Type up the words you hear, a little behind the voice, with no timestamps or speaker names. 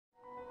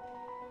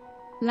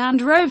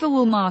Land Rover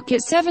will mark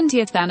its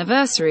 70th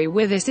anniversary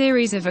with a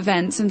series of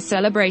events and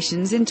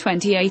celebrations in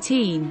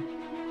 2018.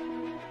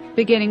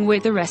 Beginning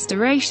with the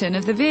restoration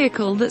of the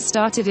vehicle that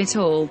started it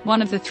all,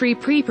 one of the three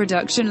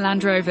pre-production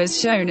Land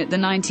Rovers shown at the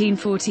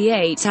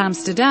 1948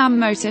 Amsterdam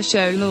Motor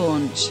Show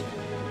launch.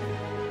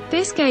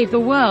 This gave the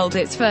world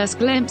its first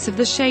glimpse of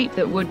the shape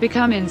that would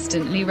become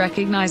instantly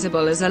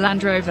recognizable as a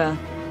Land Rover.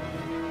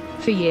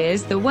 For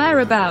years, the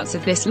whereabouts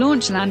of this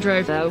launch Land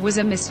Rover was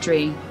a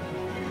mystery.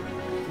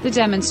 The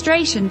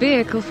demonstration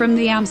vehicle from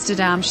the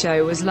Amsterdam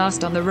show was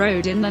last on the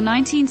road in the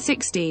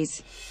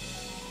 1960s,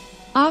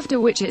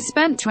 after which it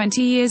spent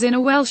 20 years in a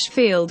Welsh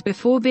field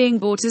before being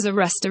bought as a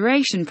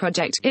restoration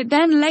project. It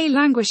then lay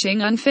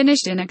languishing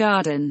unfinished in a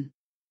garden,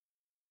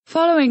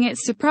 following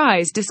its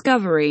surprise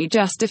discovery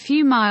just a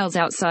few miles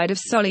outside of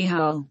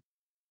Solihull,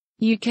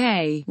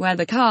 UK, where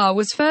the car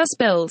was first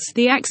built.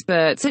 The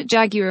experts at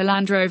Jaguar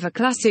Land Rover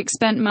Classic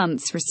spent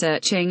months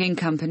researching in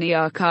company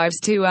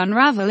archives to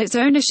unravel its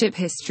ownership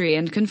history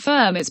and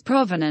confirm its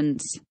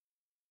provenance.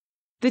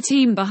 The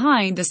team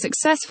behind the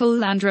successful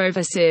Land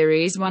Rover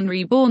Series 1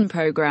 Reborn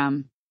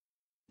program,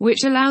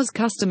 which allows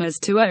customers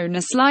to own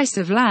a slice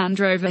of Land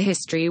Rover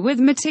history with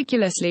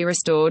meticulously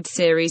restored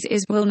series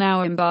is, will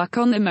now embark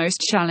on the most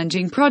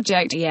challenging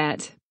project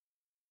yet.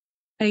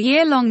 A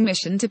year-long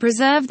mission to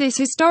preserve this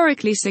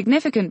historically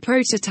significant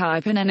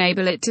prototype and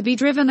enable it to be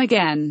driven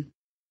again.